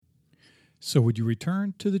So would you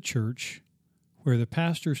return to the church where the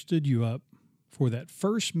pastor stood you up for that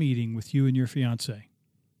first meeting with you and your fiancé?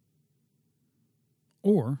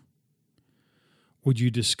 Or would you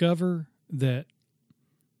discover that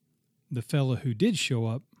the fellow who did show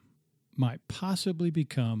up might possibly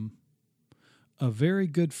become a very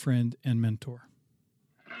good friend and mentor?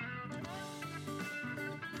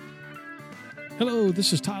 Hello,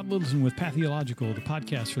 this is Todd Littleton with Pathological, the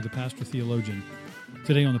podcast for the pastor theologian.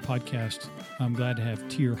 Today on the podcast, I'm glad to have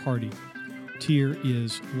Teer Hardy. Teer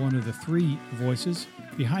is one of the three voices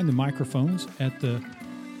behind the microphones at the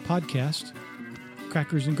podcast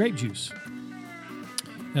Crackers and Grape Juice.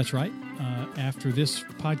 That's right. After this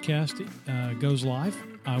podcast goes live,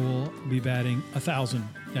 I will be batting 1,000.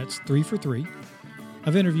 That's 3 for 3.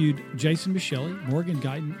 I've interviewed Jason Michelli, Morgan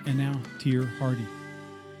Guyton, and now Teer Hardy.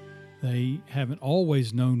 They haven't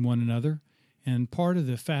always known one another, and part of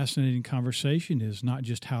the fascinating conversation is not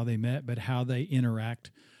just how they met, but how they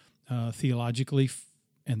interact theologically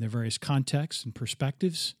and their various contexts and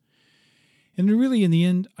perspectives. And really, in the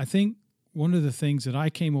end, I think one of the things that I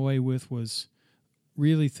came away with was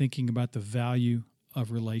really thinking about the value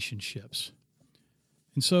of relationships.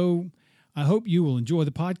 And so I hope you will enjoy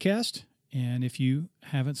the podcast. And if you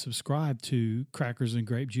haven't subscribed to Crackers and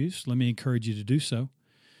Grape Juice, let me encourage you to do so.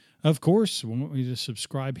 Of course, we want you to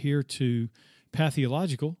subscribe here to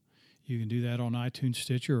Pathological. You can do that on iTunes,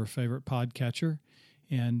 Stitcher, or favorite podcatcher.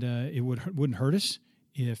 And it wouldn't hurt us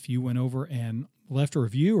if you went over and left a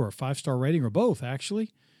review or a 5-star rating, or both,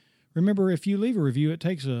 actually. Remember, if you leave a review, it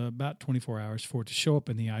takes about 24 hours for it to show up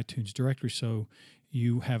in the iTunes directory, so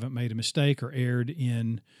you haven't made a mistake or erred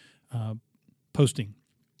in posting.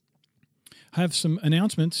 I have some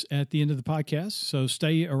announcements at the end of the podcast, so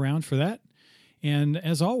stay around for that. And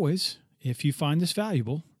as always, if you find this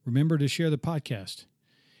valuable, remember to share the podcast.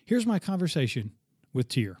 Here's my conversation with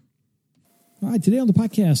Teer. All right, today on the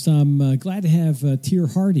podcast, I'm glad to have Teer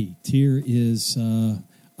Hardy. Teer is,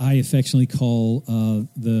 I affectionately call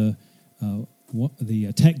the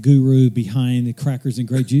tech guru behind the Crackers and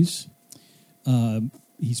Grape Juice.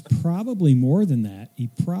 He's probably more than that. He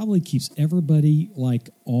probably keeps everybody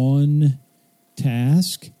on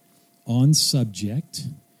task, on subject,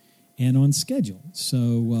 and on schedule.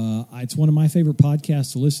 So it's one of my favorite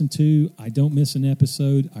podcasts to listen to. I don't miss an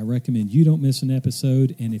episode. I recommend you don't miss an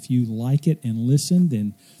episode. And if you like it and listen,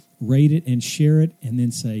 then rate it and share it, and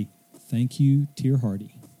then say, thank you, Teer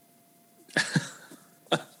Hardy.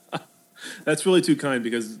 That's really too kind,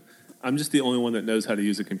 because I'm just the only one that knows how to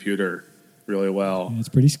use a computer really well. Yeah, it's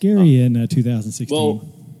pretty scary in 2016. Well,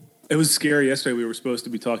 it was scary. Yesterday we were supposed to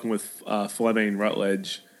be talking with Fleming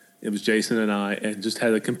Rutledge. It was Jason and I, and just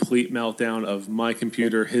had a complete meltdown of my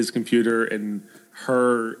computer, his computer, and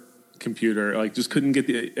her computer. Like, just couldn't get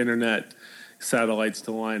the internet satellites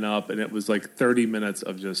to line up, and it was like 30 minutes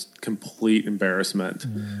of just complete embarrassment.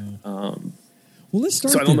 Well, let's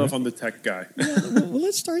start. So I don't know if I'm the tech guy. Well,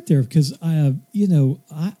 let's start there, because I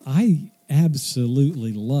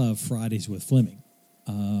absolutely love Fridays with Fleming.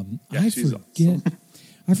 I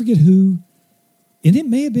forget who, and it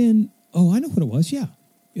may have been. Oh, I know what it was. Yeah.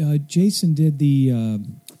 Jason did the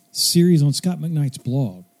series on Scott McKnight's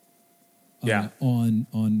blog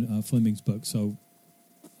on Fleming's book. So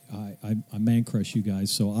I man crush you guys.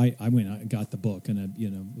 So I went and got the book, and I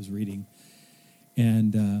was reading.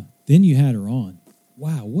 And then you had her on.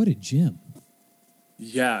 Wow, what a gem.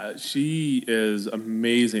 Yeah, she is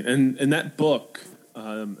amazing. And that book,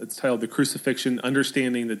 it's titled The Crucifixion,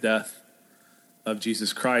 Understanding the Death of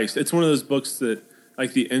Jesus Christ. It's one of those books that,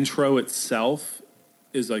 like, the intro itself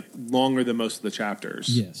is like longer than most of the chapters.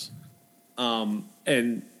 Yes.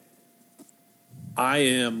 And I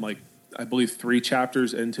am I believe 3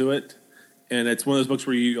 chapters into it. And it's one of those books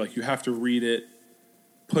where you have to read it,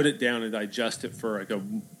 put it down, and digest it for a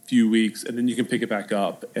few weeks, and then you can pick it back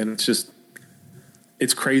up. And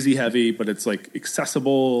it's crazy heavy, but it's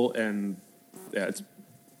accessible, and yeah,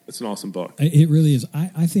 it's an awesome book. It really is.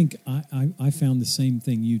 I think I found the same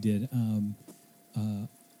thing you did.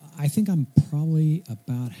 I think I'm probably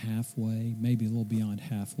about halfway, maybe a little beyond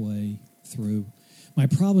halfway through. My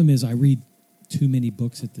problem is I read too many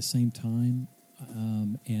books at the same time,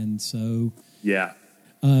 and so yeah,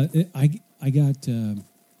 I got.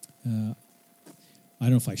 I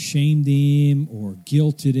don't know if I shamed him or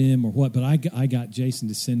guilted him or what, but I got Jason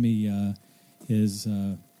to send me his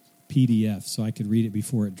PDF so I could read it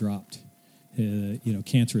before it dropped.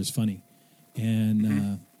 Cancer is Funny,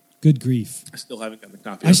 and good grief. I still haven't got the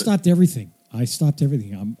copy. I stopped everything.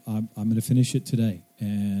 I'm going to finish it today,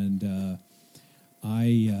 and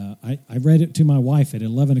I read it to my wife at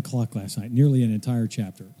 11 o'clock last night, nearly an entire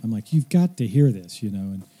chapter. I'm like, you've got to hear this,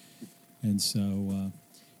 and And so,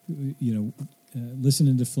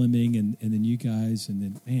 listening to Fleming and then you guys, and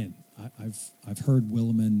then, man, I've heard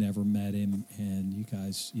Williman, never met him, and you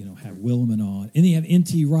guys, have Williman on. And you have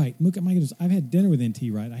N.T. Wright. Look at my goodness, I've had dinner with N.T.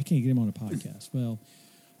 Wright. I can't get him on a podcast. Well,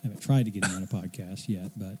 I haven't tried to get him on a podcast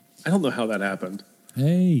yet, but I don't know how that happened.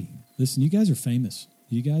 Hey, listen, you guys are famous.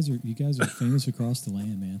 You guys are famous across the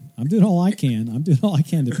land, man. I'm doing all I can.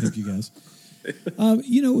 To pimp you guys.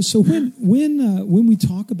 So when we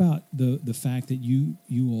talk about the fact that you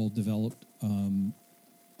all developed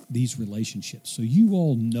these relationships, so you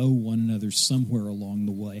all know one another somewhere along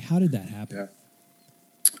the way. How did that happen?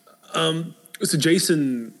 Yeah. So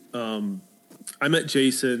Jason, I met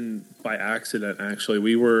Jason by accident. Actually,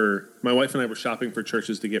 my wife and I were shopping for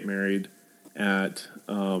churches to get married at.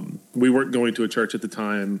 We weren't going to a church at the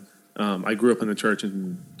time. I grew up in the church,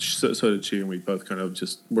 and so did she, and we both kind of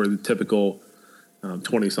just were the typical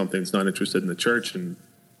 20-somethings not interested in the church.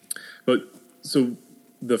 But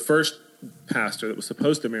the first pastor that was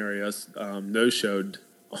supposed to marry us no-showed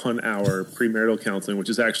on our premarital counseling, which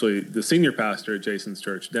is actually the senior pastor at Jason's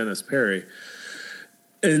church, Dennis Perry.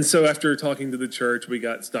 And so after talking to the church, we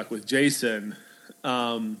got stuck with Jason,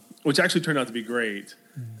 which actually turned out to be great.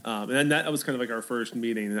 And then that was kind of like our first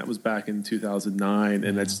meeting, and that was back in 2009.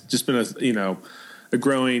 And it's just been a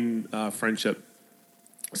growing friendship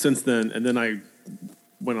since then. And then I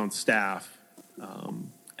went on staff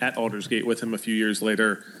at Aldersgate with him a few years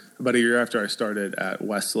later, about a year after I started at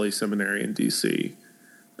Wesley Seminary in D.C.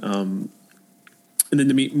 And then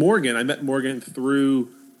to meet Morgan, I met Morgan through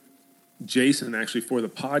Jason, actually, for the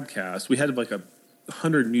podcast. We had like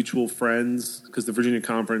 100 mutual friends because the Virginia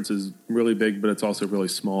Conference is really big, but it's also really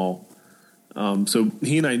small. So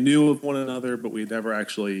he and I knew of one another, but we never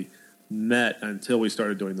actually met until we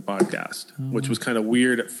started doing the podcast, which was kind of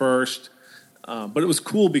weird at first. But it was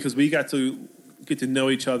cool because we got to get to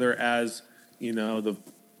know each other as, the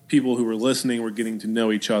people who were listening were getting to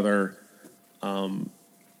know each other. And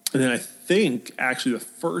then I think actually the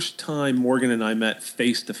first time Morgan and I met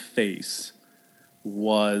face to face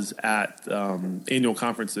was at annual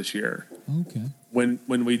conference this year. Okay. When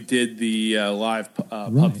we did the live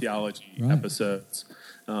pub theology episodes.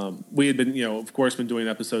 We had been, of course, been doing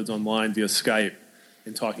episodes online via Skype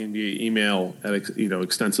and talking via email,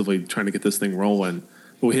 extensively trying to get this thing rolling.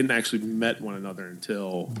 But we hadn't actually met one another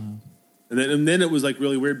until. And then it was like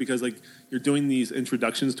really weird because like you're doing these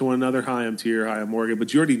introductions to one another. Hi, I'm Teer. Hi, I'm Morgan.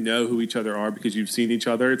 But you already know who each other are because you've seen each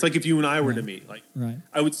other. It's like if you and I were to meet, like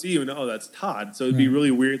I would see you and that's Todd. So it'd be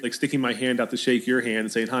really weird, like sticking my hand out to shake your hand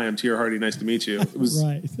and saying, "Hi, I'm Teer Hardy. Nice to meet you." It was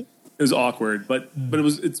It was awkward, but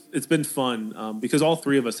it's been fun because all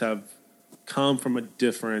three of us have come from a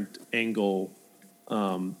different angle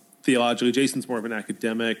theologically. Jason's more of an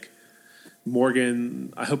academic.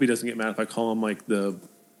 Morgan, I hope he doesn't get mad if I call him like the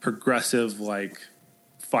progressive, like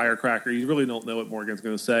firecracker. You really don't know what Morgan's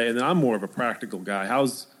going to say. And then I'm more of a practical guy.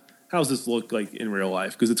 How's this look like in real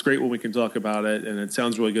life? Because it's great when we can talk about it, and it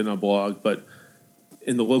sounds really good on a blog. But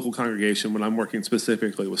in the local congregation, when I'm working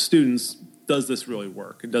specifically with students, does this really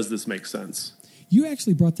work? And does this make sense? You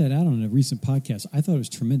actually brought that out on a recent podcast. I thought it was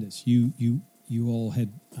tremendous. You all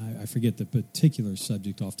had, I forget the particular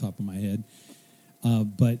subject off the top of my head,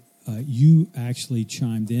 but you actually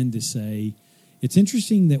chimed in to say, it's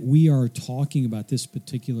interesting that we are talking about this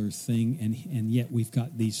particular thing, and yet we've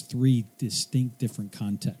got these three distinct different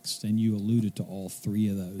contexts, and you alluded to all three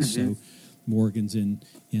of those. Mm-hmm. So Morgan's in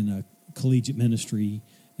a collegiate ministry,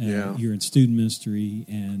 you're in student ministry,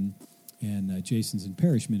 and Jason's in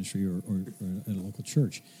parish ministry or at a local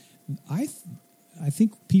church. I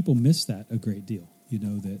think people miss that a great deal.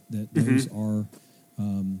 That those are.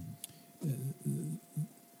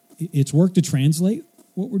 It's work to translate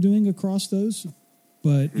what we're doing across those,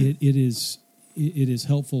 but it is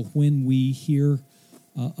helpful when we hear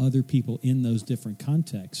other people in those different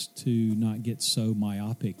contexts to not get so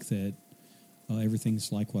myopic that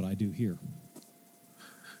everything's like what I do here.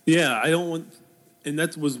 Yeah, I don't want, and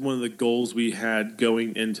that was one of the goals we had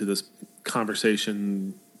going into this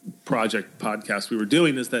conversation project podcast we were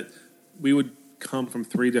doing, is that we would come from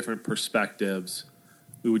three different perspectives.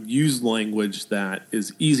 We would use language that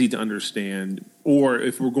is easy to understand, or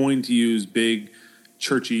if we're going to use big,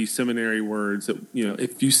 churchy, seminary words, that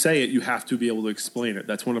if you say it, you have to be able to explain it.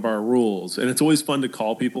 That's one of our rules, and it's always fun to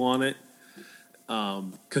call people on it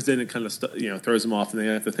because then it kind of throws them off, and they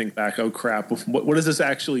have to think back. Oh crap! What does this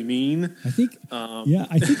actually mean? I think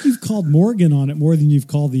I think you've called Morgan on it more than you've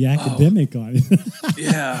called the academic on it.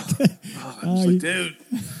 Yeah, I'm just like, dude.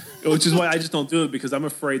 Which is why I just don't do it, because I'm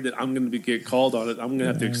afraid that I'm going to get called on it. I'm going to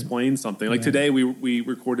have to explain something. Like today, we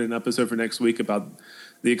recorded an episode for next week about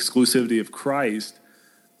the exclusivity of Christ.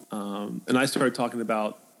 And I started talking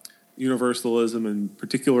about universalism and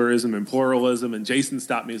particularism and pluralism, and Jason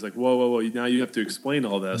stopped me. He's like, whoa, now you have to explain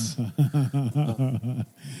all this. Thank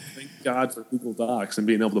God for Google Docs and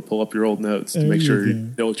being able to pull up your old notes to make sure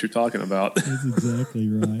you know what you're talking about. That's exactly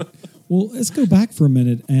right. Well, let's go back for a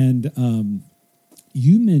minute. And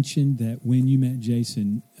you mentioned that when you met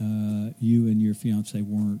Jason, you and your fiance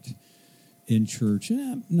weren't in church.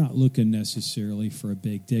 I'm not looking necessarily for a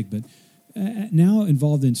big dig, but now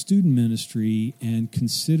involved in student ministry and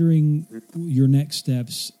considering your next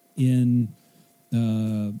steps in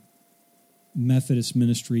Methodist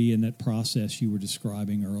ministry and that process you were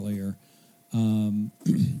describing earlier. Can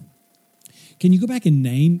you go back and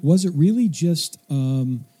name, was it really just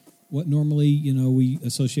what normally, we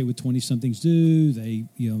associate with 20-somethings do? They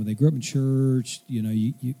grew up in church,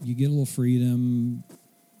 you get a little freedom,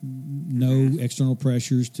 no external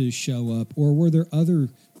pressures to show up, or were there other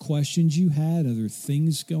questions you had, other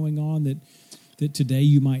things going on that today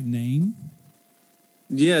you might name?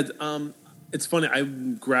 Yeah, it's funny. I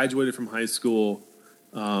graduated from high school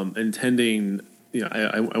intending,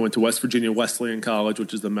 I went to West Virginia Wesleyan College,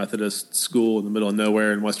 which is the Methodist school in the middle of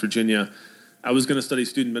nowhere in West Virginia. I was going to study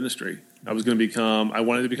student ministry. I wanted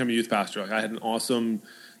to become a youth pastor. I had an awesome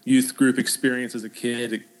youth group experience as a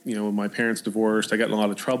kid. When my parents divorced, I got in a lot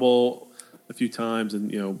of trouble a few times,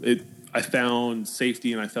 and I found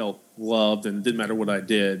safety and I felt loved, and it didn't matter what I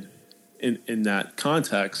did in that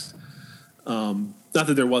context. Not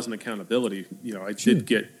that there wasn't accountability. I did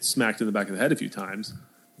get smacked in the back of the head a few times,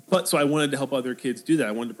 but so I wanted to help other kids do that.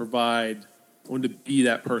 I wanted to be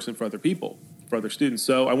that person for other people, for other students.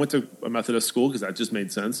 So I went to a Methodist school because that just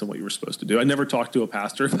made sense and what you were supposed to do. I never talked to a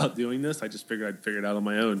pastor about doing this. I just figured I'd figure it out on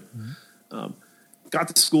my own. Mm-hmm. Got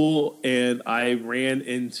to school and I ran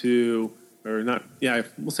into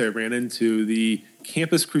the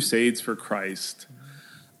Campus Crusades for Christ.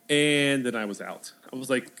 And then I was out. I was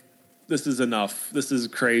like, this is enough. This is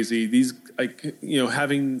crazy. These,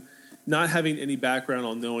 not having any background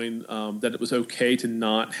on knowing that it was okay to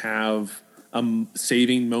not have a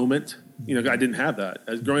saving moment. I didn't have that.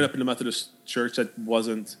 As growing up in the Methodist church, that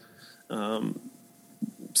wasn't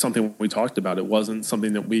something we talked about. It wasn't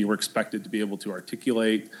something that we were expected to be able to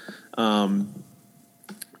articulate.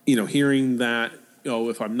 Hearing that,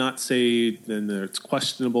 if I'm not saved, then it's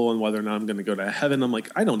questionable and whether or not I'm going to go to heaven. I'm like,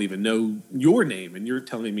 I don't even know your name, and you're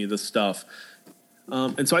telling me this stuff.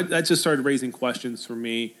 And so that just started raising questions for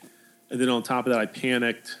me. And then on top of that, I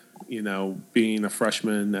panicked, being a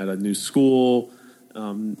freshman at a new school.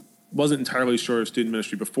 Wasn't entirely sure of student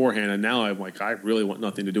ministry beforehand, and now I'm like, I really want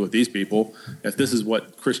nothing to do with these people if this is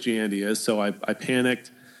what Christianity is. So I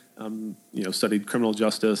panicked, studied criminal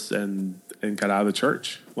justice and got out of the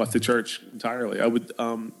church, left the church entirely. I would,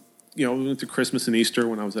 we went to Christmas and Easter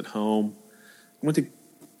when I was at home. I went to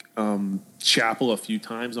chapel a few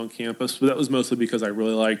times on campus, but that was mostly because I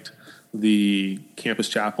really liked the campus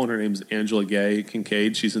chaplain. Her name's Angela Gay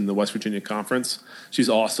Kincaid. She's in the West Virginia Conference. She's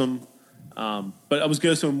awesome. But I was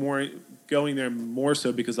going there more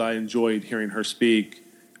so because I enjoyed hearing her speak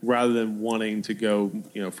rather than wanting to go,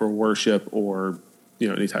 for worship or,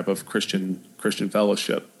 any type of Christian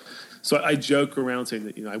fellowship. So I joke around saying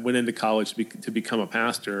that, I went into college to become a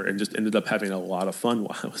pastor and just ended up having a lot of fun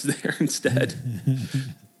while I was there instead.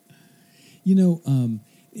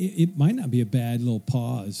 It might not be a bad little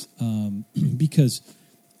pause because,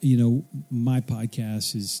 my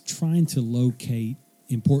podcast is trying to locate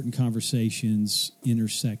important conversations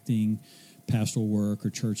intersecting pastoral work or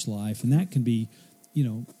church life. And that can be,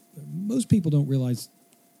 most people don't realize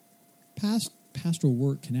pastoral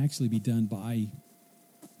work can actually be done by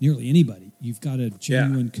nearly anybody. You've got a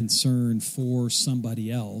genuine concern for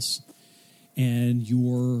somebody else, and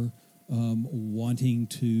you're wanting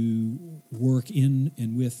to work in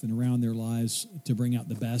and with and around their lives to bring out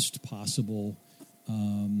the best possible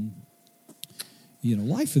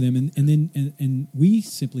life for them, and then we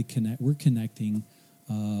simply connect. We're connecting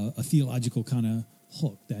a theological kind of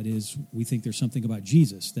hook. That is, we think there's something about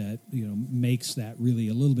Jesus that makes that really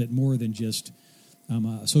a little bit more than just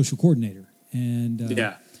a social coordinator. And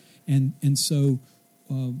so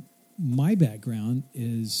my background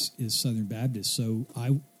is Southern Baptist, so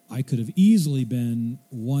I could have easily been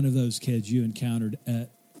one of those kids you encountered at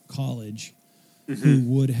college who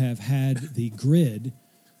would have had the grid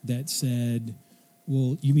that said,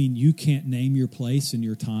 well, you mean you can't name your place and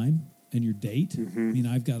your time and your date? I mean,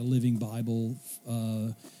 I've got a living Bible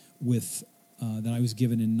that I was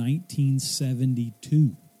given in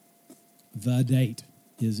 1972. The date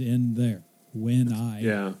is in there when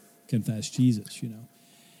I confessed Jesus,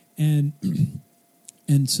 And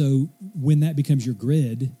so when that becomes your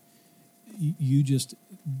grid, you just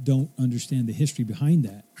don't understand the history behind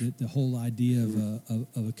that. The whole idea of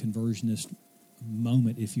a conversionist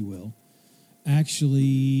moment, if you will,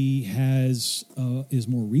 actually is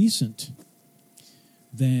more recent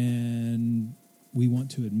than we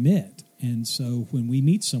want to admit. And so when we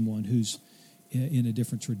meet someone who's in a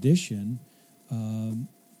different tradition,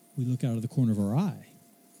 we look out of the corner of our eye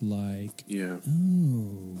like,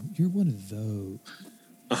 oh, you're one of those.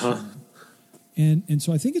 Uh-huh. And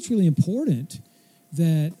so I think it's really important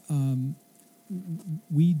that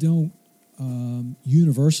we don't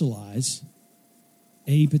universalize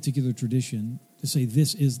a particular tradition to say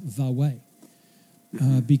this is the way.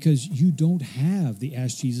 Because you don't have the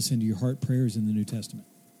Ask Jesus into your heart prayers in the New Testament.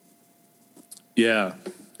 Yeah,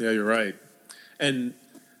 you're right. And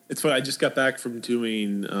it's funny, I just got back from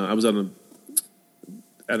doing, I was at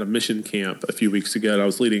a mission camp a few weeks ago, and I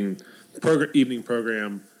was leading evening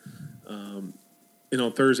program.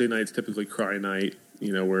 On Thursday nights, typically cry night,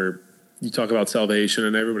 where you talk about salvation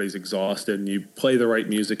and everybody's exhausted, and you play the right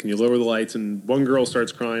music and you lower the lights, and one girl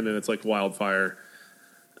starts crying and it's like wildfire.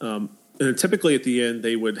 And then typically at the end,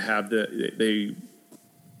 they would have they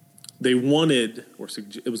wanted, or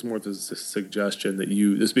it was more of a suggestion that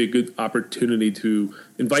this would be a good opportunity to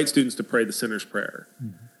invite students to pray the sinner's prayer.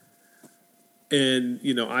 And,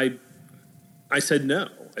 I said no.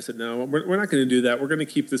 I said, no, we're not going to do that. We're going to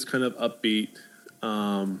keep this kind of upbeat.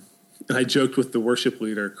 And I joked with the worship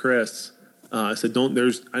leader, Chris. I said,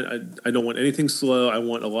 I don't want anything slow. I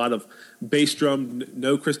want a lot of bass drum,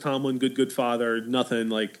 no Chris Tomlin, good father, nothing.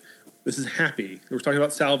 Like, this is happy. We're talking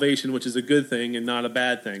about salvation, which is a good thing and not a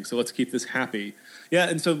bad thing. So let's keep this happy. Yeah,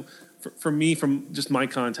 and so for me, from just my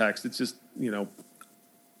context, it's just,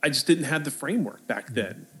 I just didn't have the framework back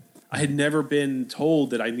then. I had never been told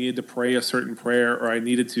that I needed to pray a certain prayer, or I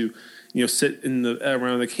needed to, sit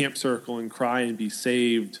around the camp circle and cry and be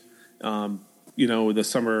saved. The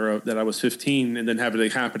summer that I was 15, and then have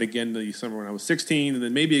it happen again the summer when I was 16, and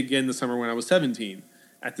then maybe again the summer when I was 17,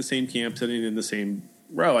 at the same camp, sitting in the same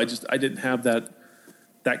row. I didn't have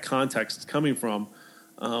that context coming from.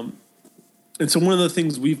 And so one of the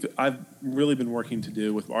things I've really been working to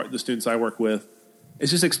do with the students I work with is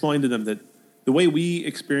just explain to them that the way we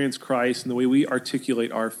experience Christ and the way we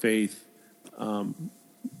articulate our faith,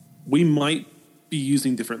 we might be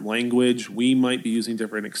using different language. We might be using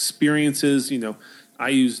different experiences. I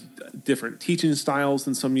use different teaching styles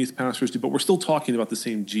than some youth pastors do, but we're still talking about the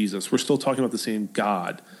same Jesus. We're still talking about the same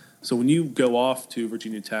God. So when you go off to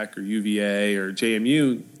Virginia Tech or UVA or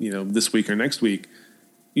JMU, this week or next week,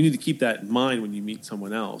 you need to keep that in mind when you meet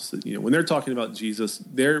someone else. That, when they're talking about Jesus,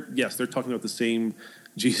 they're talking about the same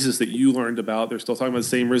Jesus that you learned about. They're still talking about the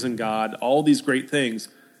same risen God, all these great things,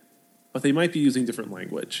 but they might be using different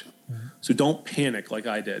language. Mm-hmm. So don't panic like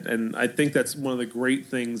I did. And I think that's one of the great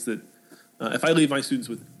things that if I leave my students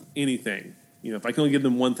with anything, if I can only give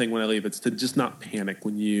them one thing when I leave, it's to just not panic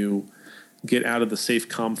when you get out of the safe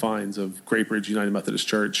confines of Great Bridge United Methodist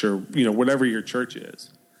Church or, whatever your church is.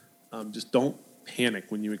 Just don't panic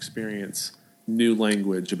when you experience new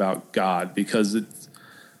language about God, because it's,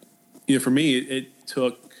 for me, it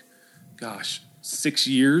took, 6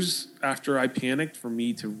 years after I panicked for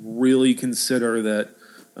me to really consider that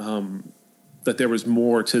that there was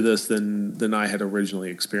more to this than I had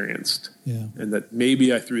originally experienced. Yeah. And that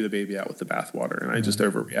maybe I threw the baby out with the bathwater and I just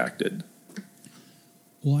overreacted.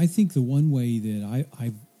 Well, I think the one way that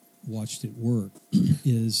I've watched it work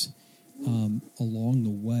is along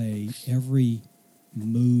the way, every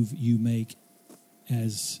move you make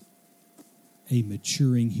as a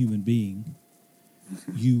maturing human being,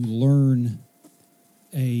 you learn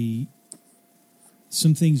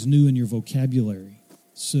some things new in your vocabulary.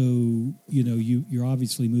 So, you're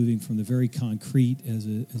obviously moving from the very concrete as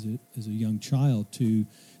a young child to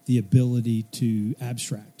the ability to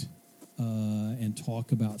abstract and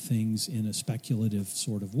talk about things in a speculative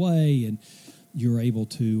sort of way, and you're able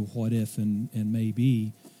to what if and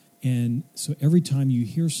maybe. And so every time you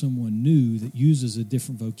hear someone new that uses a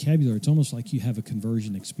different vocabulary, it's almost like you have a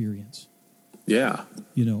conversion experience. Yeah.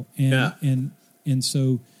 And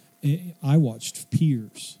so I watched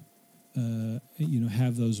peers,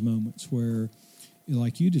 have those moments where,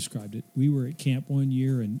 like you described it, we were at camp one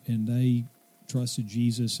year and they trusted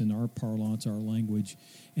Jesus in our parlance, our language.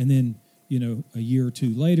 And then, a year or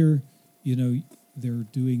two later, they're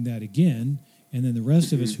doing that again. And then the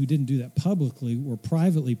rest of us who didn't do that publicly were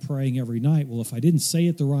privately praying every night. Well, if I didn't say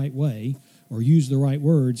it the right way or use the right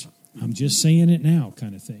words, I'm just saying it now,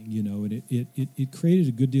 kind of thing, and it created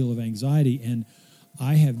a good deal of anxiety. And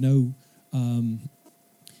I have no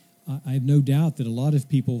doubt that a lot of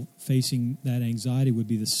people facing that anxiety would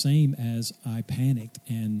be the same as I panicked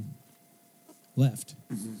and left.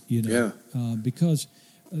 Because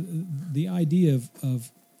the idea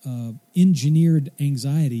of engineered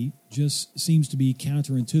anxiety just seems to be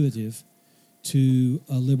counterintuitive to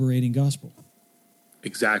a liberating gospel.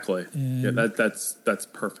 Exactly. And, that's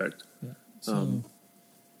perfect. Yeah. So,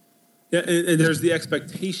 and there's the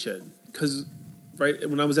expectation, because right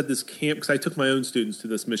when I was at this camp, because I took my own students to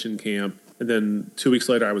this mission camp, and then 2 weeks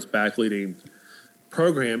later I was back leading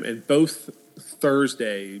program, and both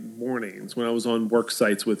Thursday mornings when I was on work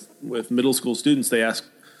sites with middle school students, they asked,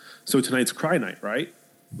 "So tonight's cry night, right?"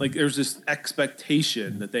 Like there's this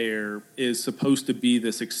expectation that there is supposed to be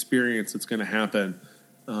this experience that's going to happen.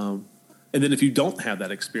 And then if you don't have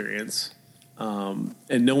that experience, and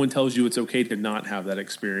no one tells you it's okay to not have that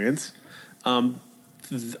experience,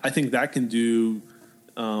 I think that can do,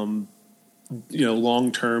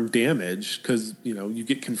 long-term damage, because, you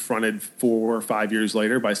get confronted 4 or 5 years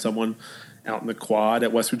later by someone out in the quad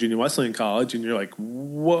at West Virginia Wesleyan College, and you're like,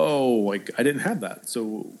 whoa, like I didn't have that.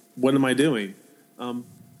 So what am I doing?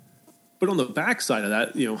 But on the backside of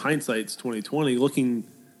that, hindsight's 2020, looking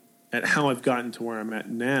at how I've gotten to where I'm at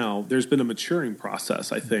now, there's been a maturing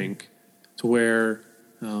process, I think, to where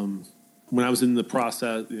when I was in the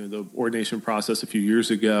process, the ordination process a few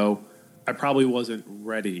years ago, I probably wasn't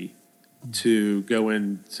ready to go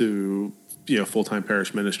into, full-time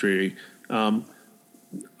parish ministry.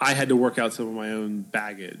 I had to work out some of my own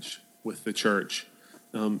baggage with the church.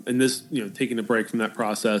 And this, taking a break from that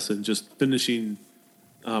process and just finishing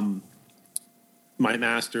my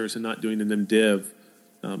master's and not doing an MDiv,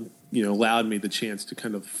 allowed me the chance to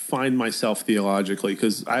kind of find myself theologically,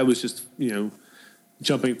 because I was just,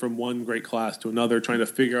 jumping from one great class to another, trying to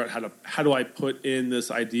figure out how do I put in this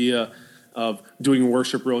idea of doing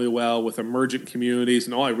worship really well with emergent communities,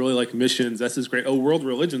 and I really like missions. This is great. World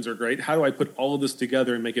religions are great. How do I put all of this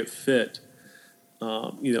together and make it fit?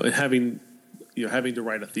 And having to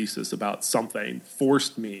write a thesis about something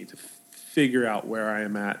forced me to figure out where I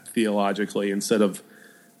am at theologically, instead of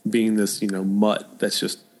being this, mutt that's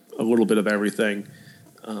just a little bit of everything.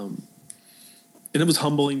 And it was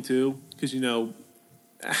humbling too, because,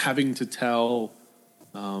 having to tell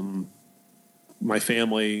my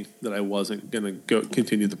family that I wasn't going to go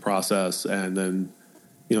continue the process, and then,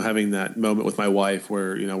 having that moment with my wife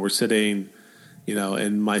where, we're sitting,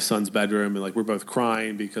 in my son's bedroom, and like we're both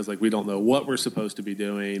crying because like we don't know what we're supposed to be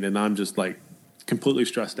doing, and I'm just like completely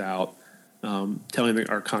stressed out, telling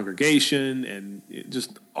our congregation and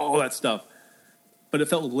just all that stuff. But it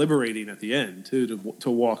felt liberating at the end too,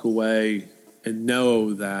 to walk away and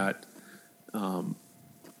know that,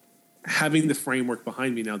 having the framework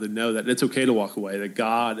behind me now to know that it's okay to walk away, that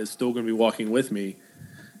God is still going to be walking with me.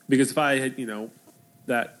 Because if I had,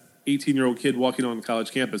 that 18-year-old kid walking on the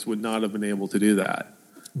college campus would not have been able to do that.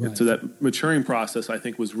 Right. And so that maturing process, I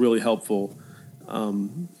think, was really helpful.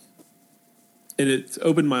 And it's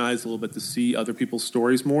opened my eyes a little bit to see other people's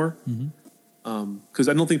stories more. Because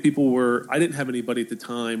I don't think I didn't have anybody at the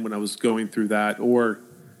time when I was going through that or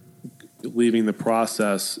leaving the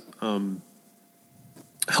process,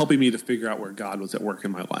 helping me to figure out where God was at work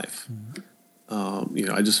in my life.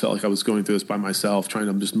 I just felt like I was going through this by myself, trying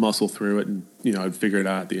to just muscle through it, and, I'd figure it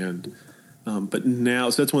out at the end. But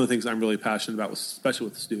now, so that's one of the things I'm really passionate about, especially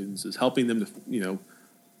with students, is helping them to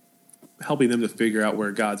figure out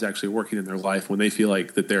where God's actually working in their life when they feel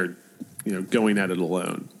like that they're, going at it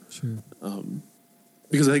alone. Sure.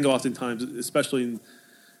 Because I think oftentimes, especially in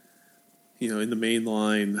the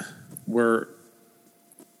mainline,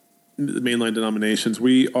 the mainline denominations,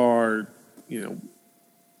 we are,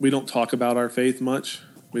 we don't talk about our faith much.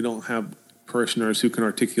 We don't have parishioners who can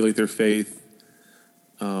articulate their faith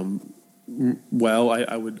well,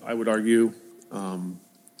 I would argue. And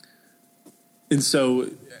so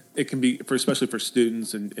it can be, especially for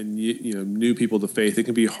students and new people to faith, it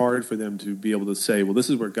can be hard for them to be able to say, well, this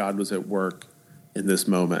is where God was at work in this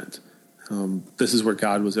moment. This is where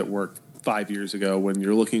God was at work 5 years ago, when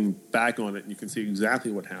you're looking back on it and you can see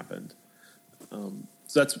exactly what happened.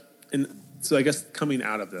 So I guess coming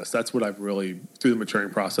out of this, that's what I've really, through the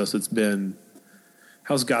maturing process, it's been,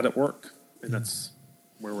 how's God at work? And that's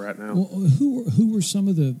where we're at now. Well, who were some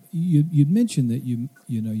of the, you'd mentioned that you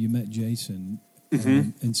met Jason,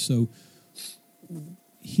 and so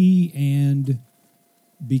he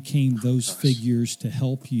became those figures to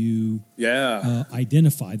help you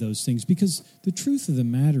identify those things. Because the truth of the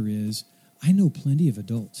matter is, I know plenty of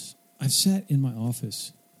adults. I've sat in my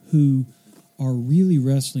office who are really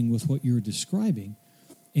wrestling with what you're describing,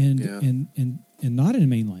 and not in a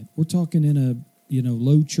mainline. We're talking in a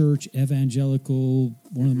low church, evangelical,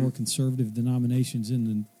 one of the more conservative denominations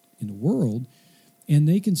in the world, and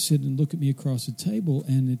they can sit and look at me across the table,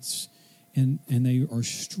 and and they are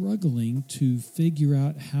struggling to figure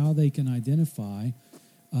out how they can identify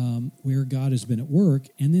where God has been at work,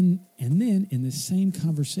 and then in the same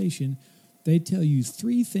conversation, they tell you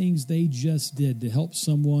 3 things they just did to help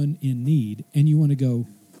someone in need, and you want to go,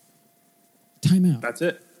 time out. That's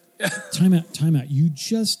it. Time out. You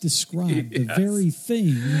just described the very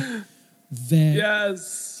thing that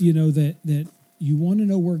that you want to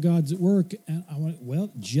know where God's at work, and I want, well,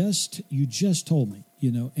 you just told me,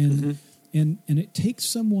 and it takes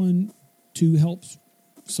someone to help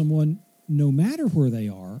someone, no matter where they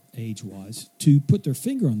are age-wise, to put their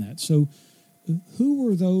finger on that. So who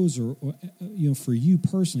were those, or for you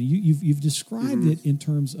personally, you've described it in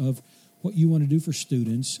terms of what you want to do for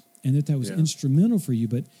students, and that was instrumental for you,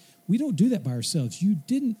 but we don't do that by ourselves. You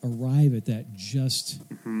didn't arrive at that just,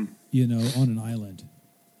 on an island.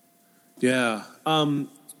 Yeah.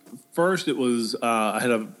 First, it was I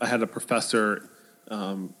had a professor.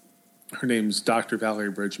 Her name's Dr.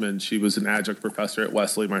 Valerie Bridgman. She was an adjunct professor at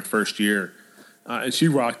Wesley my first year, and she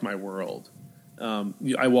rocked my world.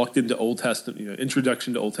 I walked into Old Testament,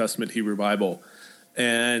 Introduction to Old Testament Hebrew Bible,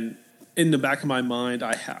 and in the back of my mind,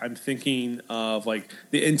 I'm thinking of like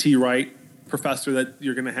the N.T. Wright professor that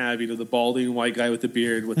you're going to have, the balding white guy with the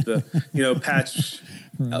beard with the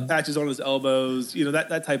patches on his elbows,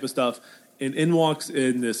 that type of stuff. And in walks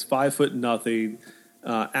in this 5'0"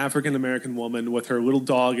 African American woman with her little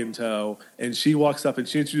dog in tow, and she walks up and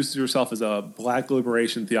she introduces herself as a Black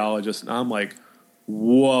liberation theologist, and I'm like,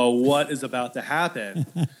 whoa, what is about to happen?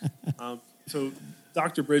 So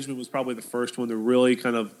Dr. Bridgman was probably the first one to really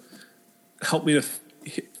kind of help me to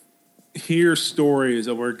hear stories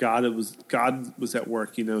of where God was at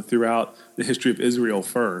work, throughout the history of Israel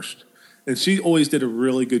first. And she always did a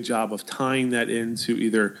really good job of tying that into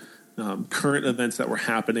either current events that were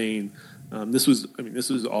happening. This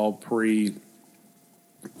was all pre,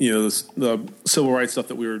 the civil rights stuff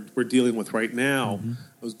that we're dealing with right now. Mm-hmm.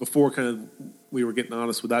 It was before kind of we were getting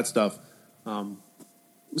honest with that stuff.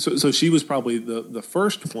 So she was probably the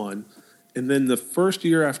first one. And then the first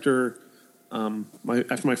year after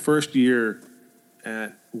my first year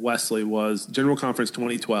at Wesley was General Conference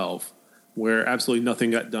 2012, where absolutely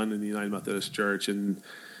nothing got done in the United Methodist Church. And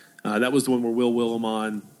that was the one where Will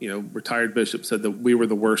Willimon, retired bishop, said that we were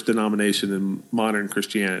the worst denomination in modern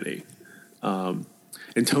Christianity. And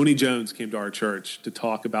Tony Jones came to our church to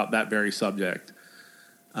talk about that very subject.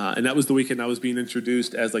 And that was the weekend I was being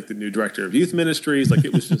introduced as like the new director of youth ministries. Like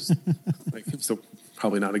it was just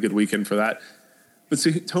probably not a good weekend for that. But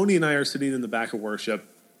so Tony and I are sitting in the back of worship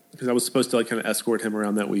because I was supposed to kind of escort him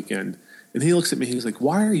around that weekend. And he looks at me, he's like,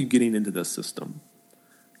 why are you getting into this system?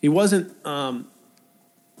 He wasn't,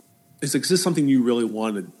 it's like, is this something you really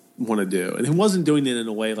want to do? And he wasn't doing it in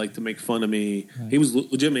a way like to make fun of me. Right. He was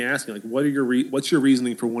legitimately asking, like, what's your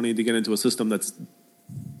reasoning for wanting to get into a system that's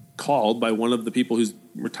called by one of the people who's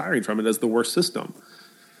retiring from it as the worst system?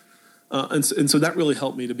 And so that really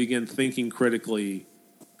helped me to begin thinking critically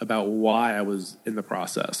about why I was in the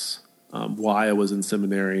process, why I was in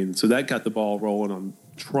seminary. And so that got the ball rolling on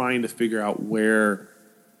trying to figure out where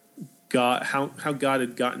God, how God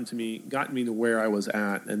had gotten me to where I was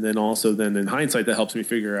at. And then also then in hindsight, that helps me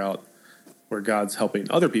figure out where God's helping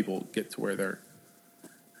other people get to where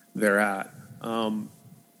they're at. So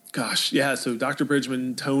Dr.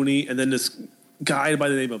 Bridgman, Tony, and then this guy by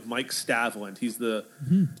the name of Mike Stavland. He's the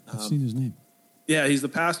I've seen his name. Yeah, he's the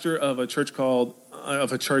pastor of a church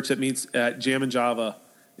that meets at Jam and Java,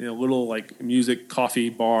 little like music coffee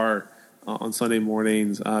bar on Sunday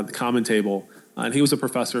mornings, the Common Table. And he was a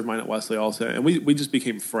professor of mine at Wesley also, and we just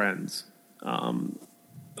became friends.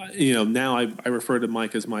 Now I refer to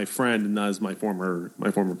Mike as my friend and not as my former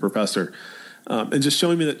professor. And just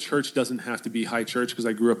showing me that church doesn't have to be high church, because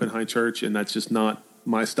I grew up in high church and that's just not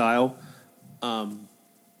my style.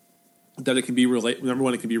 That it can be number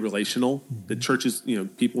one, it can be relational. Mm-hmm. That churches,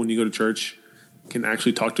 people when you go to church can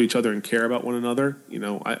actually talk to each other and care about one another.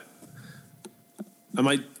 I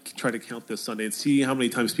might try to count this Sunday and see how many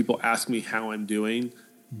times people ask me how I'm doing,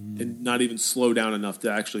 and not even slow down enough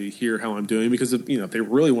to actually hear how I'm doing, because if they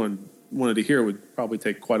really wanted to hear, it would probably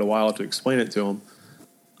take quite a while to explain it to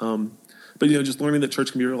them. But just learning that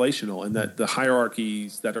church can be relational, and that the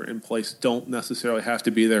hierarchies that are in place don't necessarily have to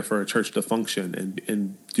be there for a church to function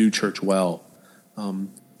and do church well.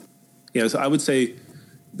 So I would say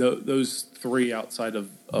those three outside of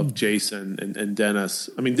Jason and Dennis.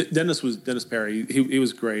 I mean, Dennis Perry. He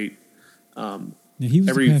was great. Now he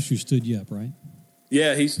was the pastor who stood you up, right?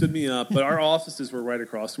 Yeah, he stood me up. But our offices were right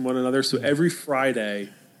across from one another. So every Friday,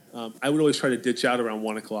 I would always try to ditch out around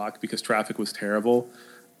 1:00 because traffic was terrible.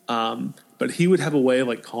 But he would have a way of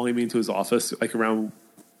like calling me into his office like around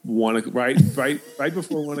right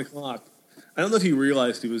before 1:00. I don't know if he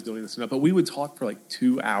realized he was doing this or not, but we would talk for like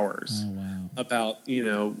 2 hours about,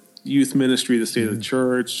 youth ministry, the state of the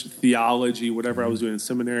church, theology, whatever I was doing in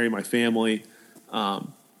seminary, my family.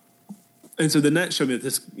 And so then that showed me that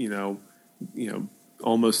this,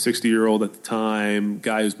 almost 60-year-old at the time,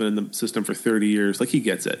 guy who's been in the system for 30 years, like, he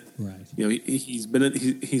gets it. Right.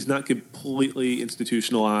 He's not completely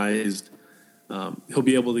institutionalized. He'll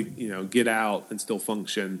be able to, get out and still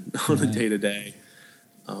function on a day-to-day.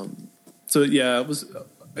 So yeah, it was,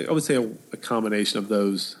 I would say a combination of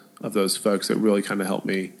those folks that really kind of helped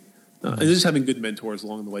me. And just having good mentors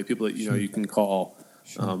along the way, people that, you can call,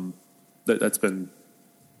 that's been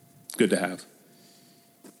good to have.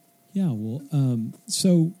 Yeah, well,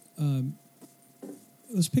 so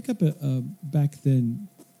let's pick up back then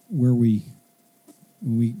where we I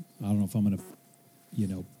don't know if I'm going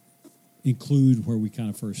to, include where we kind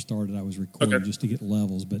of first started. I was recording just to get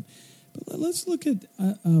levels, but let's look at,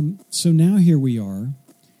 so now here we are.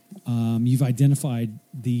 You've identified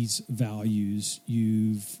these values.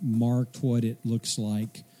 You've marked what it looks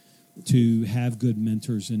like to have good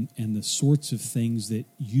mentors and the sorts of things that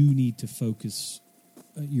you need to focus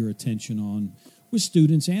your attention on with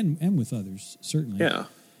students and with others, certainly. Yeah.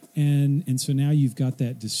 And so now you've got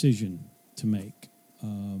that decision to make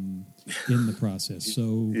in the process.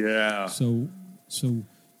 So yeah. So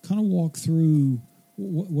kind of walk through.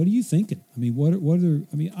 What are you thinking? I mean, what are?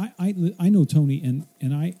 I mean, I know Tony, and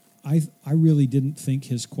I really didn't think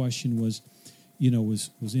his question was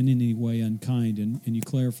in any way unkind, and you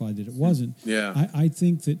clarified that it wasn't. Yeah. I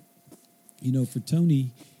think that for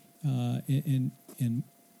Tony, and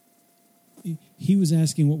he was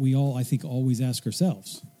asking what we all, I think, always ask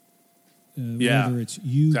ourselves. Whether it's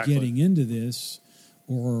you getting into this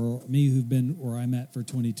or me who've been where I'm at for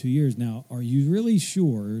 22 years now, are you really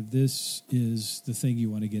sure this is the thing you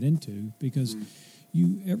want to get into? Because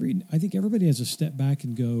I think everybody has to step back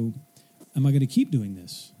and go, am I going to keep doing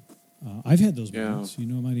this? I've had those moments,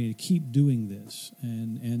 am I going to keep doing this?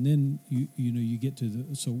 And then you get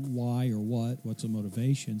to so why or what's a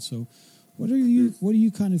motivation? So what are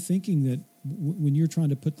you kind of thinking that when you're trying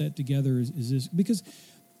to put that together is this, because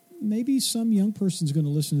maybe some young person's going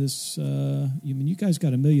to listen to this. You guys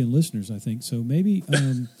got 1 million listeners, I think. So maybe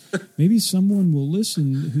maybe someone will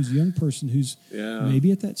listen who's a young person who's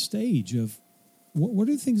maybe at that stage of what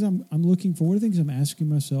are the things I'm looking for? What are the things I'm asking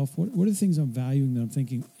myself? What are the things I'm valuing that I'm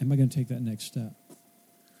thinking, am I going to take that next step?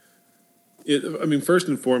 First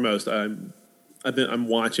and foremost, I'm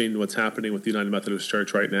watching what's happening with the United Methodist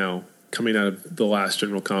Church right now, coming out of the last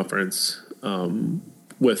General Conference.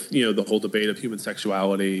 With the whole debate of human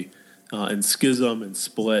sexuality and schism and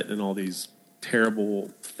split and all these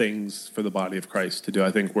terrible things for the body of Christ to do.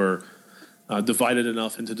 I think we're divided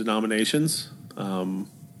enough into denominations.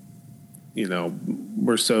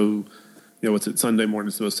 We're so what's it? Sunday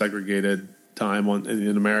morning's the most segregated time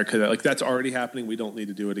in America. That's already happening. We don't need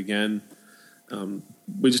to do it again.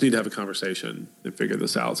 We just need to have a conversation and figure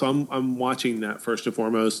this out. So I'm watching that first and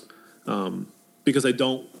foremost because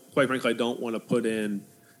quite frankly, I don't want to put in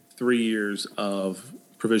 3 years of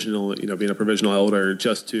provisional, being a provisional elder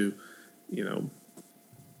just to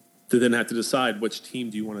then have to decide which team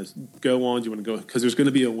do you want to go on. Do you want to go? Because there's going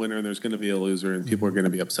to be a winner and there's going to be a loser and people are going to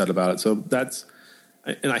be upset about it. So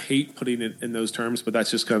and I hate putting it in those terms, but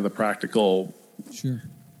that's just kind of the practical. Sure.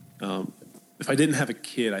 If I didn't have a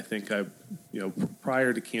kid, I think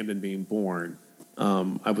prior to Camden being born,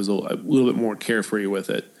 I was a little bit more carefree with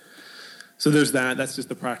it. So there's that. That's just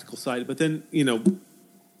the practical side. But then,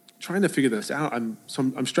 trying to figure this out, I'm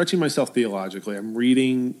stretching myself theologically. I'm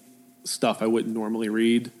reading stuff I wouldn't normally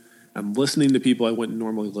read. I'm listening to people I wouldn't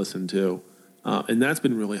normally listen to. And that's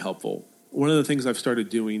been really helpful. One of the things I've started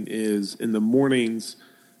doing is in the mornings,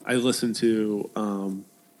 I listen to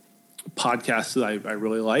podcasts that I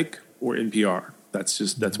really like or NPR.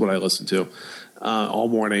 That's what I listen to all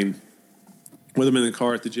morning, whether I'm in the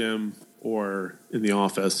car at the gym or in the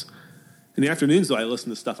office. In the afternoons, though, I listen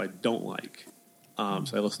to stuff I don't like.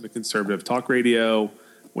 So I listen to conservative talk radio,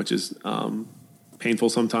 which is painful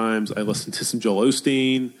sometimes. I listen to some Joel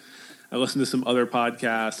Osteen. I listen to some other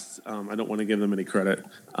podcasts. I don't want to give them any credit.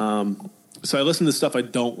 So I listen to stuff I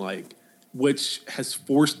don't like, which has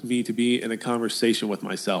forced me to be in a conversation with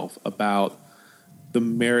myself about the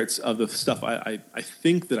merits of the stuff I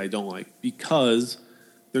think that I don't like, because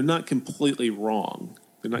they're not completely wrong.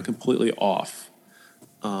 They're not completely off.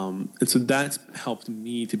 And so that's helped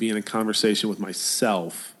me to be in a conversation with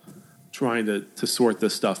myself, trying to sort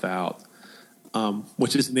this stuff out,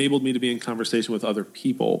 which has enabled me to be in conversation with other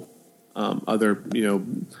people, other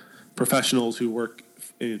professionals who work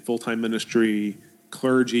in full-time ministry,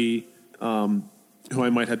 clergy who I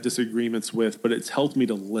might have disagreements with, but it's helped me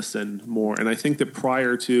to listen more. And I think that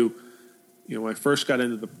prior to, when I first got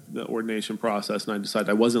into the ordination process and I decided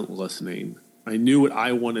I wasn't listening, I knew what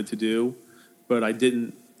I wanted to do, but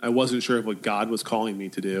I wasn't sure of what God was calling me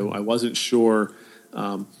to do. I wasn't sure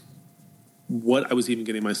what I was even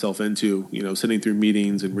getting myself into, sitting through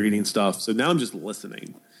meetings and reading stuff. So now I'm just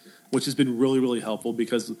listening, which has been really, really helpful,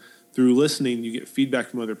 because through listening, you get feedback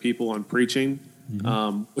from other people on preaching,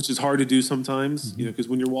 which is hard to do sometimes, because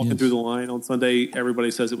when you're walking through the line on Sunday,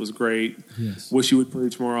 everybody says it was great. Yes. Wish you would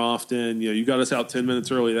preach more often. You got us out 10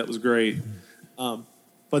 minutes early. That was great.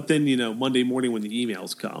 But then, Monday morning when the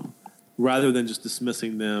emails come, rather than just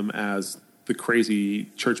dismissing them as the crazy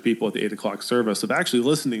church people at the 8 o'clock service, of actually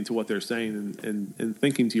listening to what they're saying and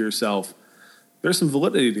thinking to yourself, there's some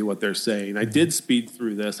validity to what they're saying. I did speed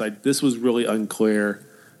through this. This was really unclear.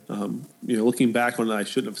 Looking back on it, I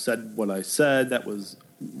shouldn't have said what I said. That was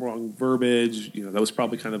wrong verbiage. That was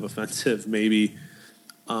probably kind of offensive, maybe.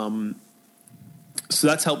 So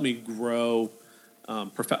that's helped me grow,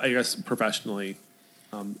 professionally,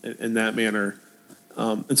 in that manner.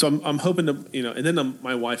 And so I'm hoping to, and then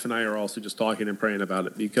my wife and I are also just talking and praying about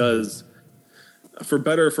it, because for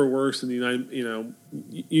better or for worse in the United,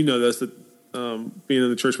 this, that being in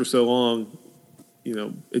the church for so long,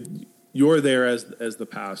 you're there as the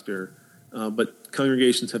pastor, but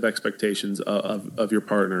congregations have expectations of your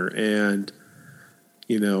partner. And,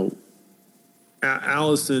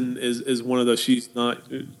 Allison is one of those.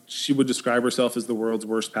 She would describe herself as the world's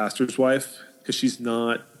worst pastor's wife, because she's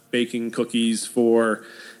not baking cookies for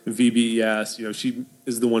VBS. She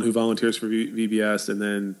is the one who volunteers for VBS and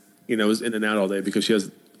then, is in and out all day because she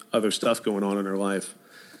has other stuff going on in her life.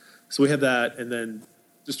 So we have that, and then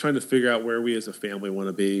just trying to figure out where we as a family want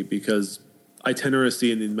to be, because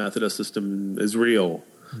itineracy in the Methodist system is real.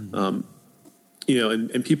 And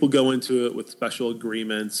people go into it with special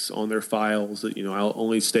agreements on their files that, I'll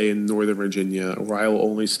only stay in Northern Virginia, or I will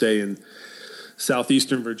only stay in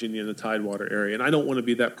Southeastern Virginia in the Tidewater area. And I don't want to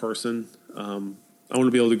be that person. I want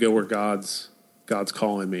to be able to go where God's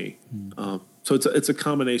calling me. So it's a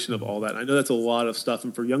combination of all that. I know that's a lot of stuff.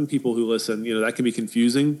 And for young people who listen, that can be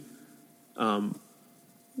confusing.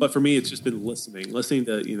 But for me, it's just been listening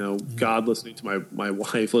to, God, listening to my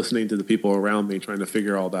wife, listening to the people around me, trying to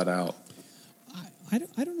figure all that out. I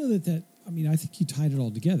don't know that, I think you tied it all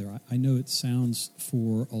together. I know it sounds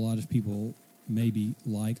for a lot of people maybe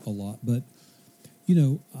like a lot, but,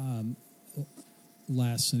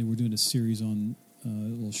 last Sunday we're doing a series on, a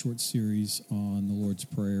little short series on the Lord's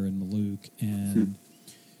Prayer in Luke, and,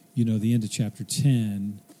 the end of chapter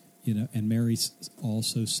 10, and Mary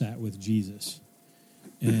also sat with Jesus.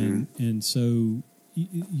 And so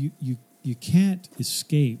you can't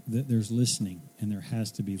escape that there's listening, and there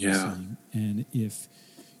has to be listening. And if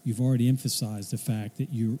you've already emphasized the fact that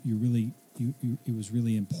it was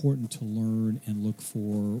really important to learn and look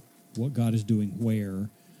for what God is doing where,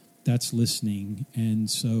 that's listening. And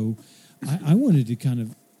so I wanted to kind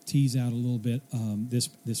of tease out a little bit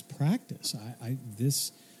this practice.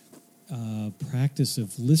 This practice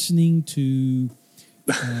of listening to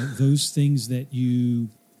those things that you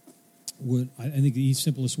would. I think the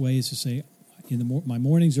simplest way is to say, my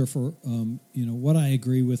mornings are for what I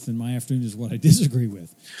agree with, and my afternoon is what I disagree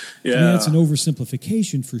with. Yeah, that's an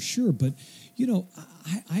oversimplification for sure. But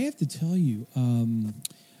I have to tell you,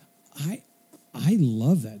 I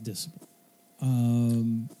love that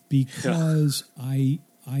discipline because I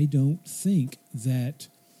don't think that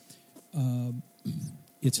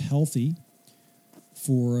it's healthy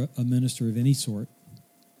for a minister of any sort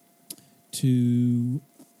to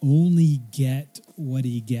only get what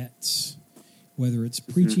he gets, whether it's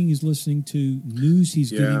preaching he's listening to, news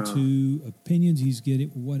he's getting to, opinions he's getting,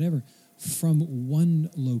 whatever, from one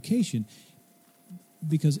location.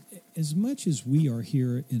 Because as much as we are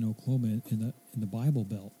here in Oklahoma, in the Bible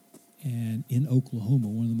Belt, and in Oklahoma,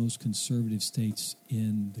 one of the most conservative states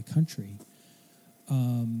in the country,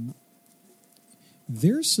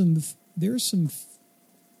 there's some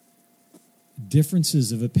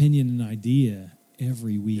differences of opinion and idea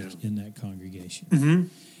every week in that congregation.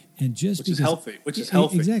 And just which is healthy.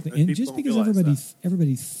 Exactly. And just because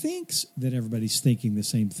everybody thinks that everybody's thinking the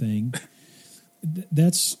same thing,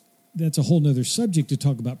 that's a whole nother subject to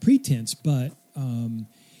talk about pretense. But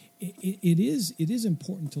it is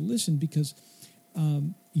important to listen, because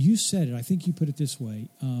you said it. I think you put it this way,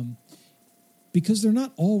 because they're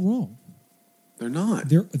not all wrong. They're not.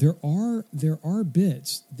 There are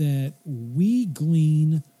bits that we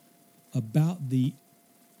glean about the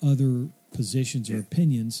other positions or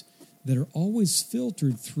opinions that are always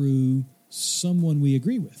filtered through someone we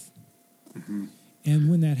agree with. And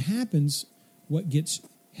when that happens, what gets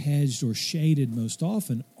hedged or shaded most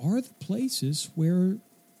often are the places where,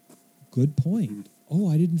 good point. Oh,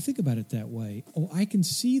 I didn't think about it that way. Oh, I can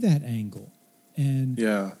see that angle, and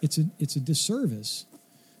it's a disservice.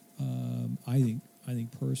 I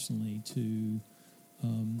think personally to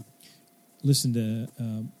listen to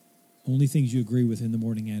only things you agree with in the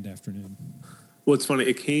morning and afternoon. Well, it's funny.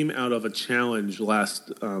 It came out of a challenge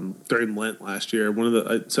during Lent last year.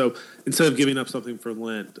 So instead of giving up something for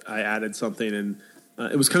Lent, I added something, and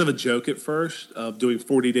it was kind of a joke at first of doing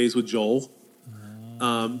 40 days with Joel.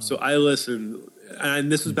 So I listened,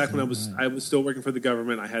 and this was back when I was still working for the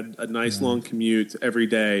government. I had a nice long commute every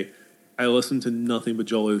day. I listened to nothing but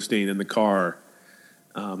Joel Osteen in the car,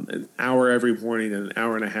 an hour every morning and an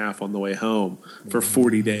hour and a half on the way home for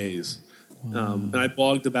 40 days. And I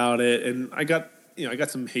blogged about it, and I got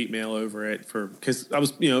some hate mail over it because I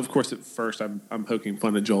was, of course, at first I'm poking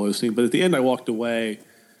fun at Joel Osteen, but at the end I walked away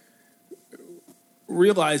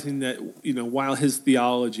realizing that, while his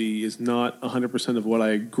theology is not 100% of what I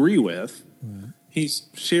agree with, he's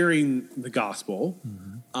sharing the gospel.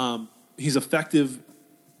 He's effective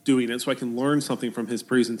doing it, so I can learn something from his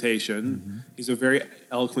presentation. He's a very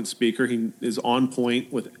eloquent speaker. He is on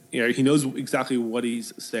point with, he knows exactly what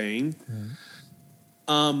he's saying.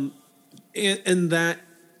 And that,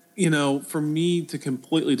 for me to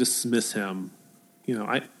completely dismiss him,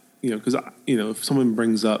 because if someone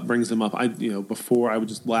brings him up, before I would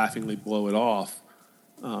just laughingly blow it off.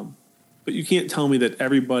 But you can't tell me that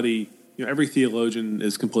everybody, every theologian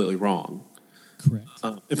is completely wrong. Correct.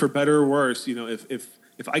 And for better or worse,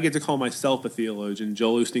 if I get to call myself a theologian,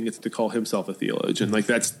 Joel Osteen gets to call himself a theologian. Like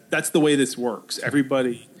that's the way this works.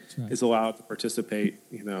 Everybody is allowed to participate.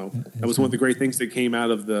 That was one of the great things that came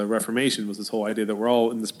out of the Reformation was this whole idea that we're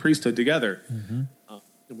all in this priesthood together.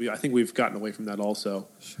 I think we've gotten away from that also.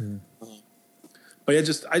 Sure. But I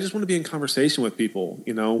just want to be in conversation with people.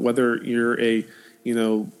 Whether you're a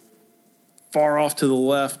far off to the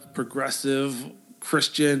left progressive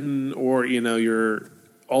Christian or you're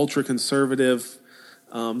ultra conservative.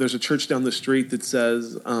 There's a church down the street that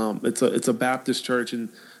says it's a Baptist church, and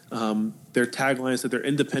their tagline is that they're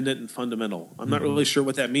independent and fundamental. I'm not really sure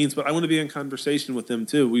what that means, but I want to be in conversation with them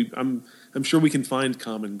too. I'm sure we can find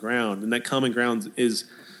common ground, and that common ground is,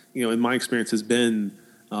 in my experience, has been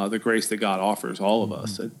the grace that God offers all of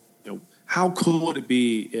us. And, how cool would it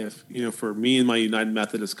be if, for me in my United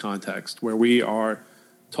Methodist context, where we are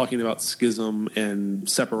talking about schism and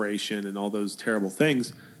separation and all those terrible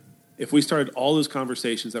things, if we started all those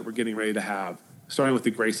conversations that we're getting ready to have, starting with the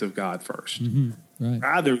grace of God first,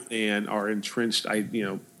 rather than our entrenched,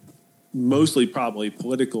 mostly probably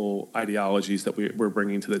political ideologies that we're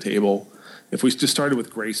bringing to the table, if we just started with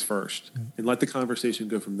grace first and let the conversation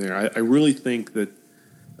go from there, I really think that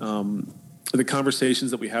the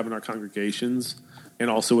conversations that we have in our congregations and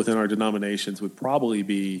also within our denominations would probably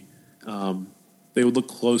be, they would look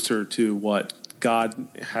closer to what God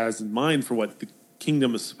has in mind for what the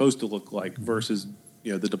kingdom is supposed to look like versus,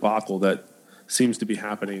 the debacle that seems to be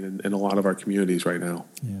happening in a lot of our communities right now.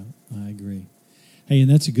 Yeah, I agree. Hey,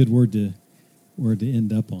 and that's a good word to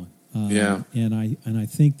end up on. And I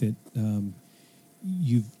think that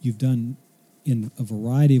you've done in a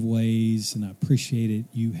variety of ways, and I appreciate it.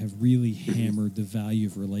 You have really hammered the value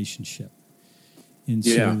of relationship, and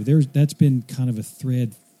so that's been kind of a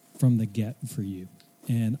thread from the get for you.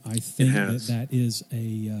 And I think that is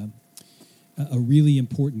a really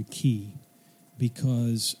important key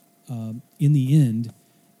because in the end,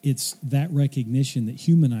 it's that recognition that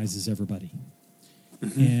humanizes everybody.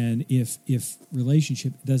 And if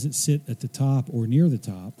relationship doesn't sit at the top or near the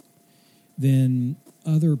top, then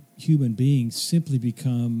other human beings simply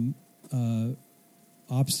become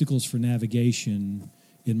obstacles for navigation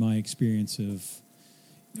in my experience of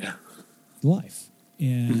life.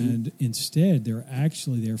 And instead, they're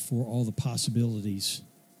actually there for all the possibilities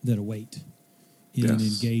that await in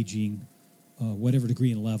engaging whatever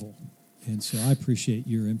degree and level. And so I appreciate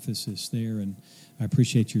your emphasis there, and I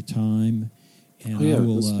appreciate your time. And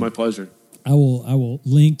this is my pleasure. I will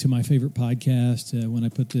link to my favorite podcast when I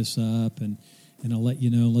put this up, and I'll let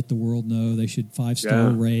the world know they should 5-star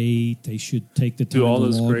rate. They should take the time to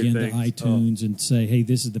log into iTunes and say, hey,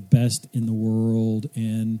 this is the best in the world.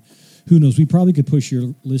 And who knows, we probably could push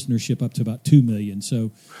your listenership up to about 2 million.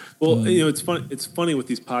 So, it's fun. It's funny with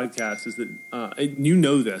these podcasts is that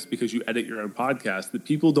this because you edit your own podcast, that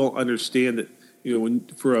people don't understand that when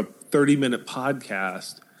for a 30-minute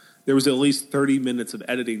podcast, there was at least 30 minutes of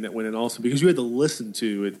editing that went in also because you had to listen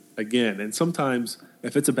to it again. And sometimes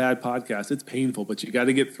if it's a bad podcast, it's painful, but you got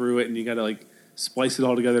to get through it and you got to splice it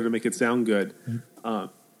all together to make it sound good.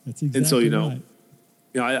 That's exactly right.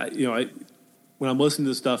 When I'm listening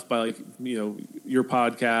to stuff by like, your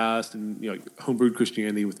podcast and, Homebrewed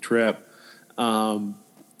Christianity with Tripp,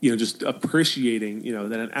 just appreciating,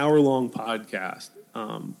 that an hour-long podcast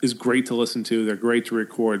is great to listen to. They're great to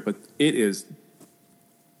record, but it is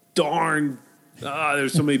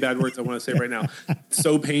there's so many bad words I want to say right now.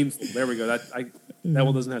 So painful. There we go. That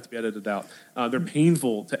one doesn't have to be edited out. They're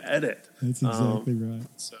painful to edit. That's exactly right.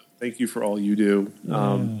 So thank you for all you do,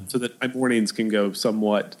 so that my mornings can go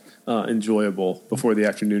somewhat enjoyable before the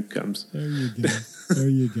afternoon comes. There you go. There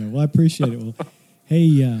you go. Well, I appreciate it. Well,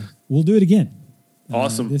 hey, we'll do it again.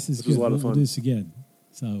 Awesome. This was a lot of fun. We'll do this again.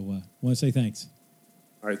 So I want to say thanks.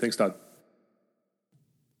 All right. Thanks, Todd.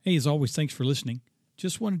 Hey, as always, thanks for listening.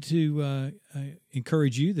 Just wanted to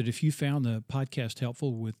encourage you that if you found the podcast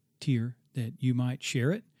helpful with Teer, that you might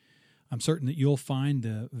share it. I'm certain that you'll find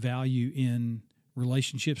the value in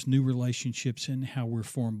relationships, new relationships, and how we're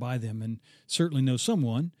formed by them, and certainly know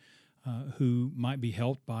someone who might be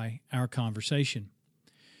helped by our conversation.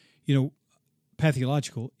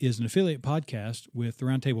 Pathological is an affiliate podcast with the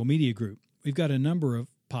Roundtable Media Group. We've got a number of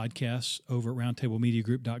podcasts over at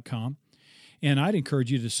roundtablemediagroup.com, and I'd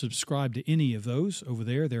encourage you to subscribe to any of those over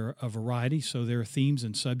there. They're a variety, so their themes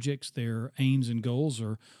and subjects, their aims and goals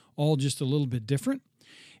are all just a little bit different.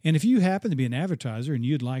 And if you happen to be an advertiser and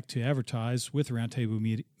you'd like to advertise with the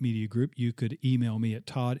Roundtable Media Group, you could email me at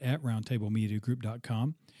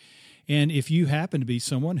todd@roundtablemediagroup.com. And if you happen to be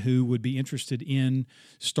someone who would be interested in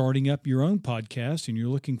starting up your own podcast and you're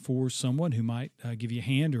looking for someone who might give you a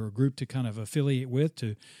hand or a group to kind of affiliate with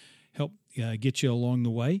to help get you along the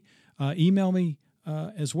way, email me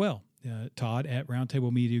as well,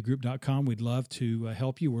 todd@roundtablemediagroup.com. We'd love to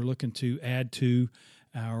help you. We're looking to add to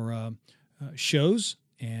our shows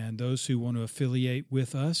and those who want to affiliate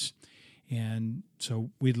with us. And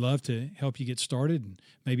so we'd love to help you get started and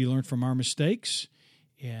maybe learn from our mistakes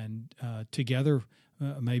and together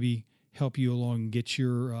maybe help you along and get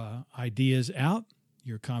your ideas out,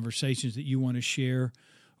 your conversations that you want to share,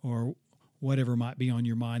 or whatever might be on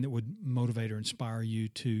your mind that would motivate or inspire you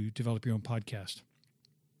to develop your own podcast.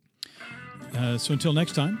 So until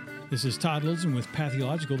next time, this is Todd Littleton with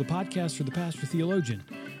Pathological, the podcast for the pastor theologian,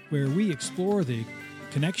 where we explore the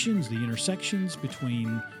connections, the intersections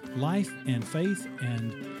between life and faith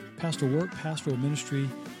and pastoral work, pastoral ministry,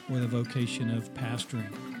 or the vocation of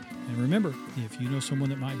pastoring. And remember, if you know someone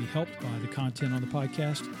that might be helped by the content on the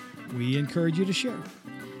podcast, we encourage you to share it.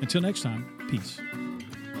 Until next time, peace.